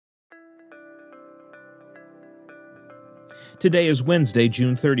Today is Wednesday,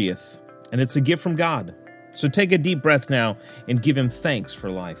 June 30th, and it's a gift from God. So take a deep breath now and give Him thanks for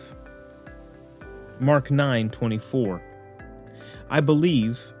life. Mark 9:24. I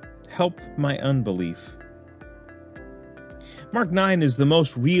believe, help my unbelief. Mark 9 is the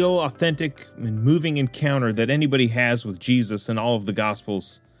most real, authentic, and moving encounter that anybody has with Jesus in all of the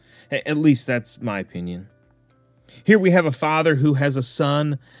Gospels. At least that's my opinion. Here we have a father who has a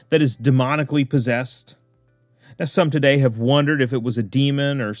son that is demonically possessed. Now, some today have wondered if it was a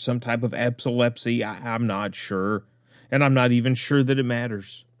demon or some type of epilepsy. I'm not sure, and I'm not even sure that it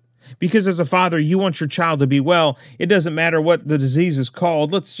matters. Because as a father, you want your child to be well. It doesn't matter what the disease is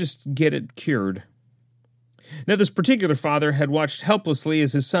called. Let's just get it cured. Now, this particular father had watched helplessly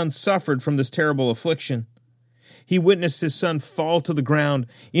as his son suffered from this terrible affliction. He witnessed his son fall to the ground,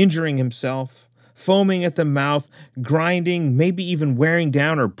 injuring himself, foaming at the mouth, grinding, maybe even wearing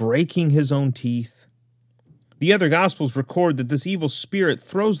down or breaking his own teeth. The other Gospels record that this evil spirit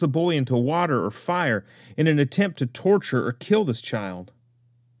throws the boy into water or fire in an attempt to torture or kill this child.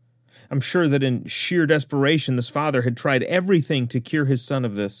 I'm sure that in sheer desperation, this father had tried everything to cure his son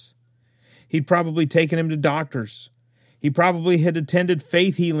of this. He'd probably taken him to doctors. He probably had attended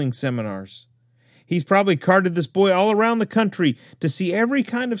faith healing seminars. He's probably carted this boy all around the country to see every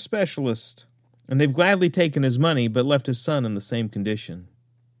kind of specialist, and they've gladly taken his money but left his son in the same condition.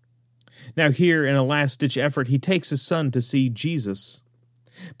 Now here, in a last-ditch effort, he takes his son to see Jesus.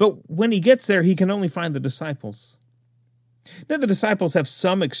 But when he gets there, he can only find the disciples. Now, the disciples have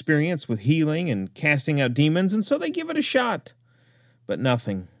some experience with healing and casting out demons, and so they give it a shot. But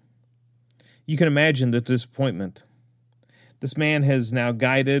nothing. You can imagine the disappointment. This man has now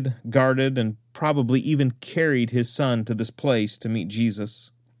guided, guarded, and probably even carried his son to this place to meet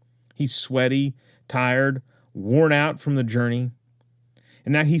Jesus. He's sweaty, tired, worn out from the journey.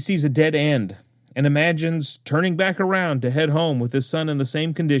 And now he sees a dead end and imagines turning back around to head home with his son in the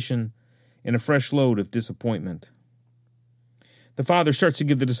same condition and a fresh load of disappointment. The father starts to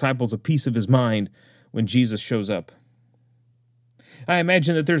give the disciples a piece of his mind when Jesus shows up. I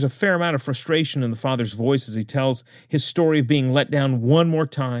imagine that there's a fair amount of frustration in the father's voice as he tells his story of being let down one more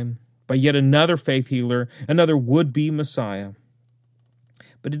time by yet another faith healer, another would-be Messiah.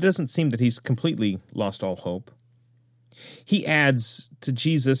 But it doesn't seem that he's completely lost all hope. He adds to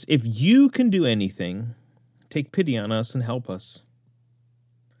Jesus, if you can do anything, take pity on us and help us.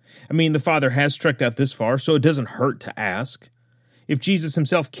 I mean, the father has trekked out this far, so it doesn't hurt to ask. If Jesus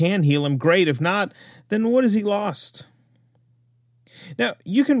himself can heal him, great. If not, then what has he lost? Now,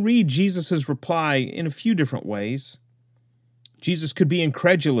 you can read Jesus' reply in a few different ways. Jesus could be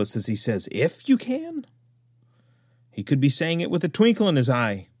incredulous as he says, if you can. He could be saying it with a twinkle in his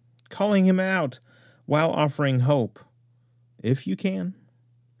eye, calling him out while offering hope, if you can.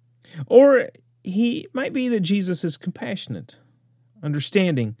 Or he might be that Jesus is compassionate,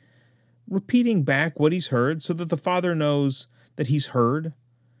 understanding, repeating back what he's heard so that the Father knows that he's heard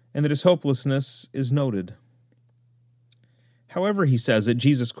and that his hopelessness is noted. However he says it,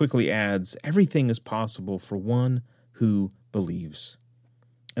 Jesus quickly adds, everything is possible for one who believes.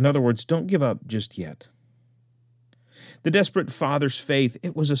 In other words, don't give up just yet. The desperate father's faith,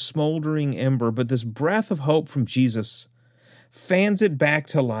 it was a smoldering ember, but this breath of hope from Jesus fans it back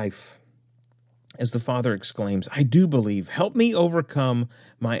to life as the father exclaims, I do believe. Help me overcome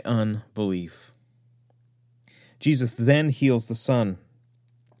my unbelief. Jesus then heals the son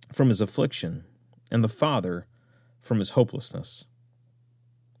from his affliction and the father from his hopelessness.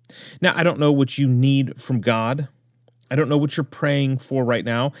 Now, I don't know what you need from God. I don't know what you're praying for right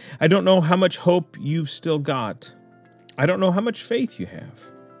now. I don't know how much hope you've still got. I don't know how much faith you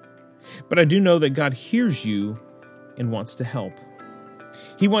have. But I do know that God hears you and wants to help.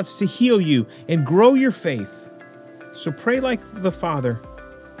 He wants to heal you and grow your faith. So pray like the Father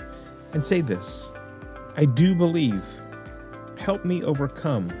and say this, I do believe. Help me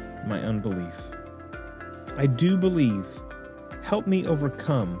overcome my unbelief. I do believe. Help me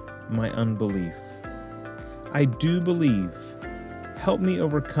overcome my unbelief. I do believe. Help me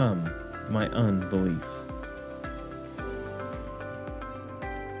overcome my unbelief.